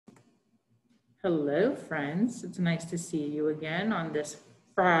Hello, friends. It's nice to see you again on this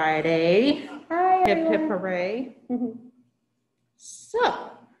Friday. Hi, Hip, hip, everyone. hooray. So,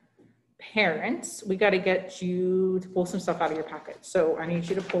 parents, we got to get you to pull some stuff out of your pocket. So I need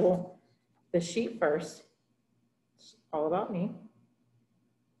you to pull the sheet first. It's all about me.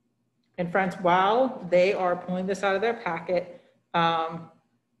 And friends, while they are pulling this out of their packet,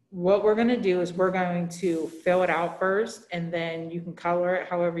 what we're going to do is we're going to fill it out first, and then you can color it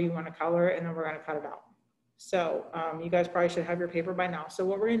however you want to color it, and then we're going to cut it out. So you guys probably should have your paper by now. So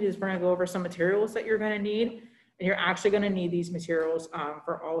what we're going to do is we're going to go over some materials that you're going to need, and you're actually going to need these materials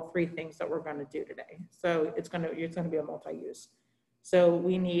for all three things that we're going to do today. So it's going to be a multi-use. So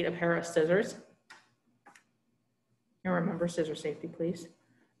we need a pair of scissors. And remember, scissor safety, please.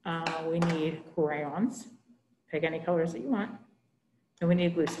 We need crayons. Pick any colors that you want. And we need a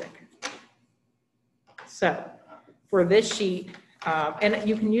glue stick. So for this sheet, and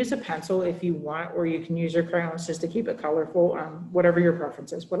you can use a pencil if you want, or you can use your crayons just to keep it colorful, whatever your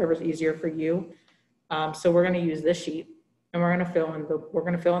preference is, whatever's easier for you. So we're going to use this sheet, and we're going to fill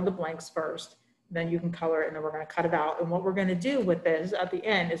in the blanks first. Then you can color it, and then we're going to cut it out. And what we're going to do with this at the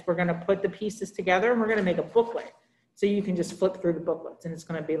end is we're going to put the pieces together, and we're going to make a booklet. So you can just flip through the booklets, and it's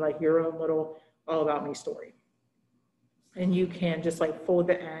going to be like your own little All About Me story. And you can just like fold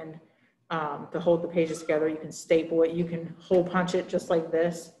the end to hold the pages together. You can staple it. You can hole punch it just like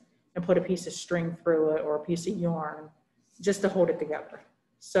this and put a piece of string through it or a piece of yarn just to hold it together.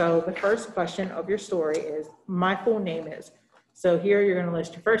 So the first question of your story is, my full name is. So here you're going to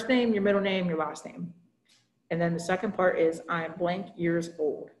list your first name, your middle name, your last name. And then the second part is, I'm blank years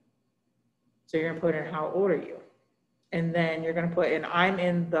old. So you're going to put in how old are you? And then you're going to put in, I'm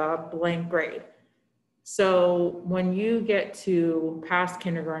in the blank grade. So when you get to past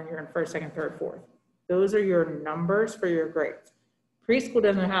kindergarten, you're in first, second, third, fourth. Those are your numbers for your grades. Preschool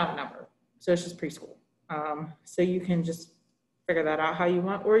doesn't have a number, so it's just preschool. So you can just figure that out how you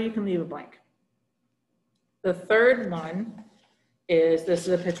want, or you can leave it blank. The third one is, this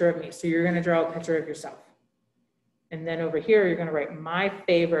is a picture of me. So you're going to draw a picture of yourself. And then over here, you're going to write, my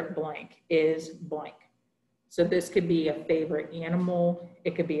favorite blank is blank. So this could be a favorite animal.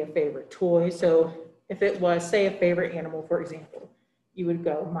 It could be a favorite toy. So if it was, say, a favorite animal, for example, you would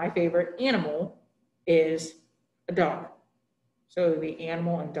go, my favorite animal is a dog. So it would be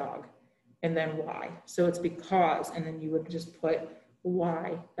animal and dog, and then why. So it's because, and then you would just put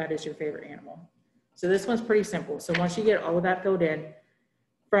why that is your favorite animal. So this one's pretty simple. So once you get all of that filled in,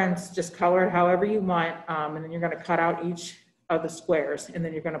 friends, just color it however you want, and then you're going to cut out each of the squares, and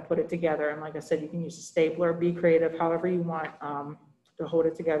then you're going to put it together. And like I said, you can use a stapler, be creative, however you want to hold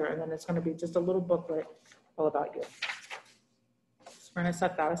it together. And then it's going to be just a little booklet all about you. So we're going to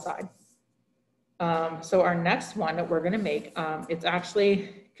set that aside. So our next one that we're going to make, it's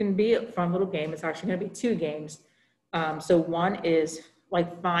actually can be a fun little game. It's actually going to be two games. So one is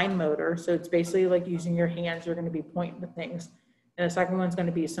like fine motor. So it's basically like using your hands. You're going to be pointing to things. And the second one's going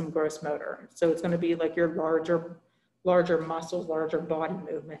to be some gross motor. So it's going to be like your larger muscles, larger body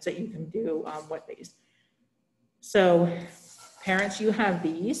movements that you can do with these. So parents, you have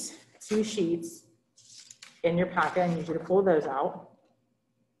these two sheets in your pocket. I need you to pull those out.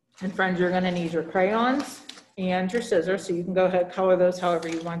 And friends, you're going to need your crayons and your scissors. So you can go ahead, color those however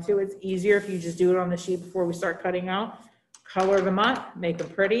you want to. It's easier if you just do it on the sheet before we start cutting out. Color them up, make them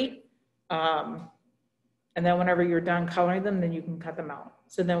pretty. And then whenever you're done coloring them, then you can cut them out.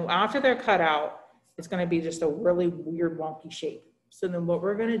 So then after they're cut out, it's going to be just a really weird, wonky shape. So then what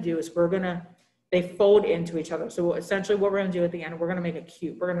we're going to do is they fold into each other. So essentially what we're going to do at the end, we're going to make a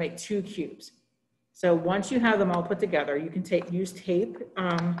cube. We're going to make two cubes. So once you have them all put together, you can use tape,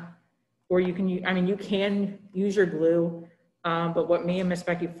 or you can use your glue. But what me and Miss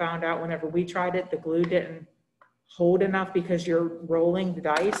Becky found out whenever we tried it, the glue didn't hold enough because you're rolling the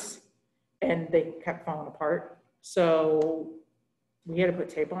dice and they kept falling apart. So we had to put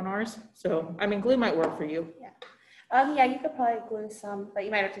tape on ours. So, glue might work for you. Yeah. Yeah, you could probably glue some, but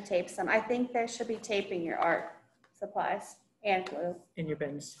you might have to tape some. I think there should be tape in your art supplies and glue. In your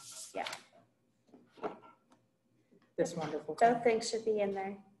bins. Yeah. This wonderful. Those things should be in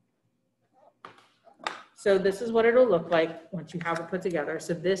there. So this is what it'll look like once you have it put together.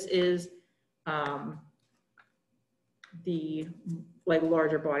 So this is the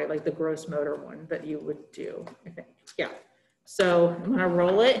larger body, like the gross motor one that you would do, I think. Yeah. So I'm gonna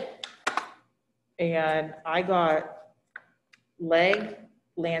roll it, and I got leg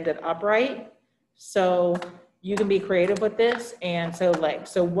landed upright. So you can be creative with this, and so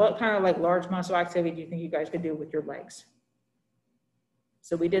legs. So what kind of large muscle activity do you think you guys could do with your legs?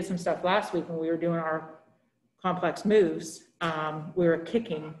 So we did some stuff last week when we were doing our complex moves. We were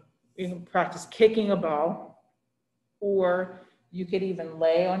kicking, You can practice kicking a ball, or you could even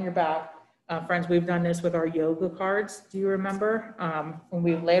lay on your back. Friends, we've done this with our yoga cards. Do you remember? When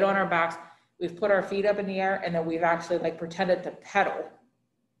we've laid on our backs, we've put our feet up in the air, and then we've actually like pretended to pedal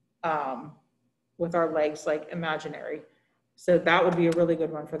with our legs, like imaginary. So that would be a really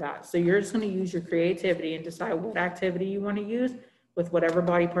good one for that. So you're just going to use your creativity and decide what activity you want to use with whatever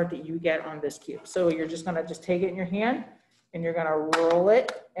body part that you get on this cube. So you're just going to just take it in your hand and you're going to roll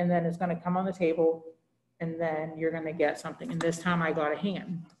it, and then it's going to come on the table, and then you're going to get something. And this time I got a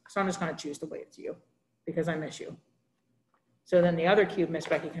hand. So I'm just going to choose to wave to you because I miss you. So then the other cube, Miss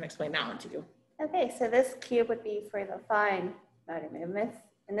Becky can explain that one to you. Okay, so this cube would be for the fine motor movements.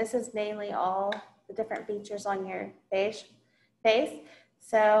 And this is mainly all the different features on your face.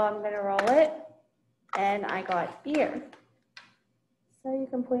 So I'm going to roll it, and I got ear. So you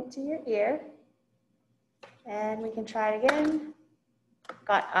can point to your ear, and we can try it again.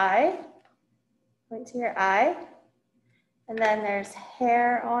 Got eye, point to your eye, and then there's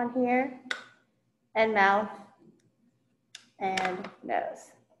hair on here, and mouth, and nose.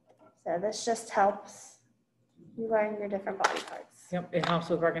 So this just helps you learn your different body parts. Yep, it helps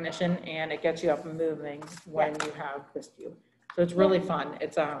with recognition, and it gets you up and moving when you have this cube. So it's really fun.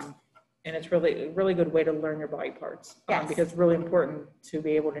 It's and it's really a really good way to learn your body parts because it's really important to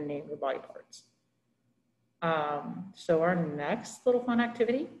be able to name your body parts. So our next little fun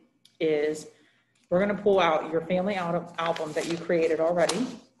activity is we're going to pull out your family album that you created already.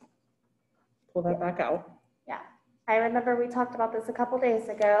 Pull that back out. Yeah, I remember we talked about this a couple days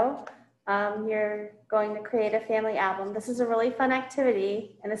ago. You're going to create a family album. This is a really fun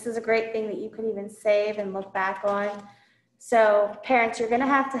activity, and this is a great thing that you can even save and look back on. So parents, you're going to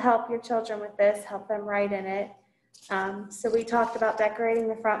have to help your children with this, help them write in it. So we talked about decorating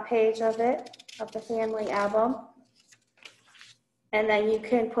the front page of it, of the family album. And then you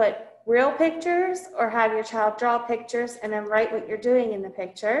can put real pictures or have your child draw pictures and then write what you're doing in the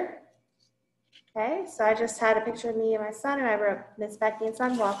picture. Okay, so I just had a picture of me and my son, and I wrote Miss Becky and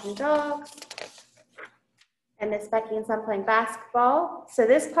Son walking dogs, and Miss Becky and Son playing basketball. So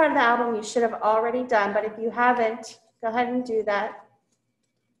this part of the album you should have already done, but if you haven't, go ahead and do that.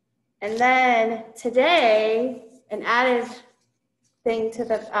 And then today, an added thing to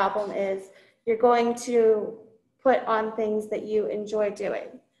the album is you're going to put on things that you enjoy doing.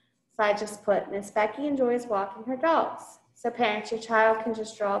 So I just put Miss Becky enjoys walking her dogs. So parents, your child can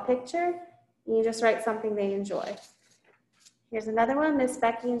just draw a picture, and you just write something they enjoy. Here's another one, Miss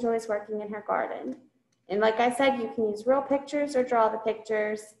Becky enjoys working in her garden. And like I said, you can use real pictures or draw the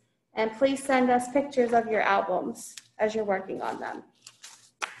pictures. And please send us pictures of your albums as you're working on them.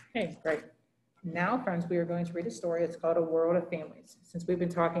 Okay, great. Now, friends, we are going to read a story. It's called A World of Families. Since we've been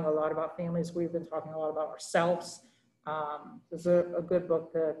talking a lot about families, we've been talking a lot about ourselves. This is a good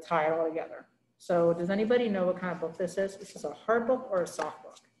book to tie it all together. So does anybody know what kind of book this is? Is this a hard book or a soft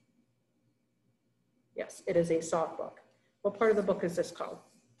book? Yes, it is a soft book. What part of the book is this called?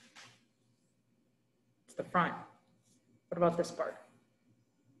 It's the front. What about this part?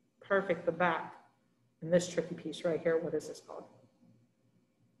 Perfect, the back. And this tricky piece right here, what is this called?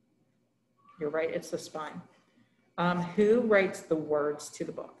 You're right, it's the spine. Who writes the words to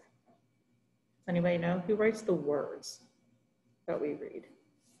the book? Does anybody know who writes the words that we read?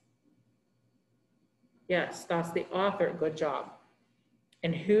 Yes, that's the author, good job.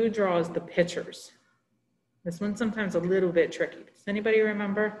 And who draws the pictures? This one's sometimes a little bit tricky. Does anybody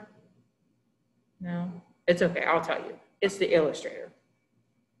remember? No? It's okay, I'll tell you. It's the illustrator.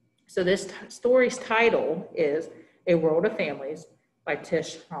 So this story's title is A World of Families by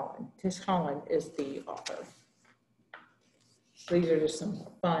Tish Holland. Tish Holland is the author. So these are just some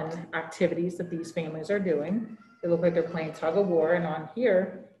fun activities that these families are doing. They look like they're playing tug of war, and on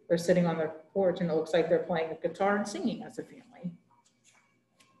here, they're sitting on their porch, and it looks like they're playing a guitar and singing as a family.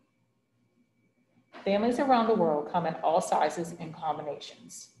 Families around the world come in all sizes and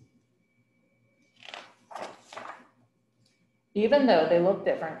combinations. Even though they look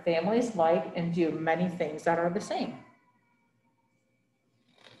different, families like and do many things that are the same.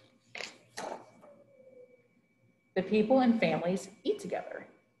 The people in families eat together.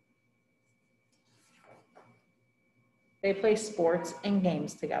 They play sports and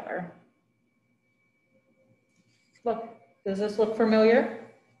games together. Look, does this look familiar?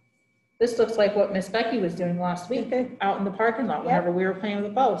 This looks like what Miss Becky was doing last week out in the parking lot whenever we were playing with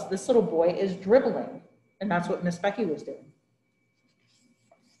the balls. This little boy is dribbling, and that's what Miss Becky was doing.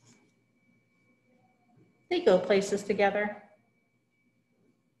 They go places together.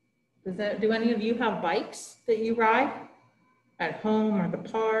 Do any of you have bikes that you ride at home or the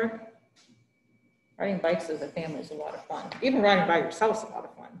park? Riding bikes as a family is a lot of fun. Even riding by yourself is a lot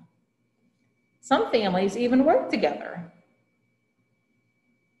of fun. Some families even work together.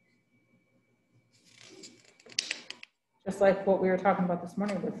 Just like what we were talking about this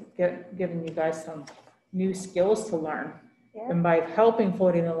morning with giving you guys some new skills to learn. Yeah. And by helping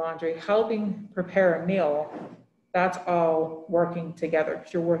folding the laundry, helping prepare a meal, that's all working together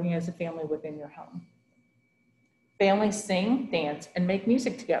because you're working as a family within your home. Families sing, dance, and make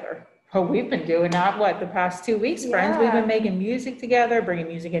music together. Well, we've been doing that, the past 2 weeks, friends? We've been making music together, bringing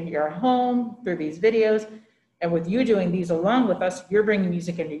music into your home through these videos. And with you doing these along with us, you're bringing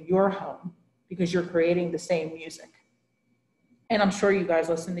music into your home because you're creating the same music. And I'm sure you guys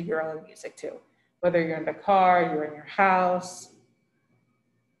listen to your own music too, whether you're in the car, you're in your house.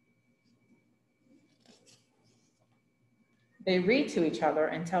 They read to each other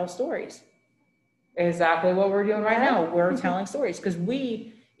and tell stories. Exactly what we're doing right now. We're telling stories because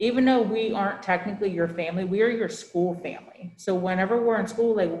even though we aren't technically your family, we are your school family. So whenever we're in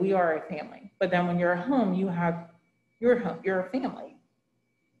school, we are a family. But then when you're at home, you have your home, you're a family.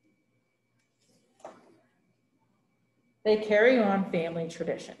 They carry on family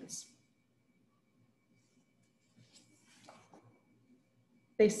traditions.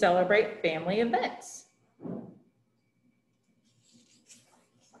 They celebrate family events.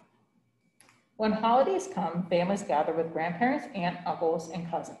 When holidays come, families gather with grandparents, aunts, uncles, and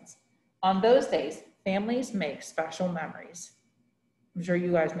cousins. On those days, families make special memories. I'm sure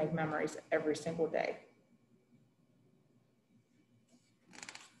you guys make memories every single day.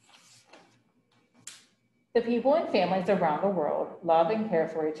 The people in families around the world love and care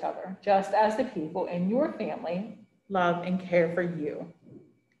for each other, just as the people in your family love and care for you.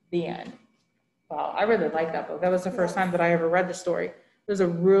 The end. Wow, I really like that book. That was the first time that I ever read the story. There's a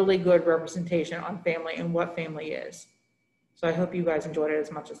really good representation on family and what family is. So I hope you guys enjoyed it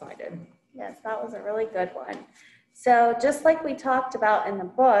as much as I did. Yes, that was a really good one. So just like we talked about in the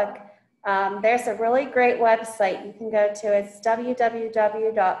book, there's a really great website you can go to. It's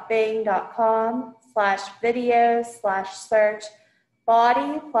www.bing.com/videos/search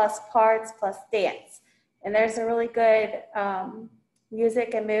body plus parts plus dance. And there's a really good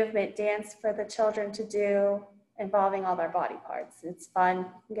music and movement dance for the children to do involving all their body parts. It's fun.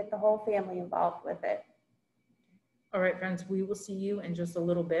 You can get the whole family involved with it. All right, friends, we will see you in just a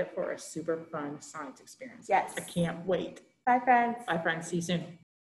little bit for a super fun science experience. Yes. I can't wait. Bye, friends. Bye, friends. See you soon.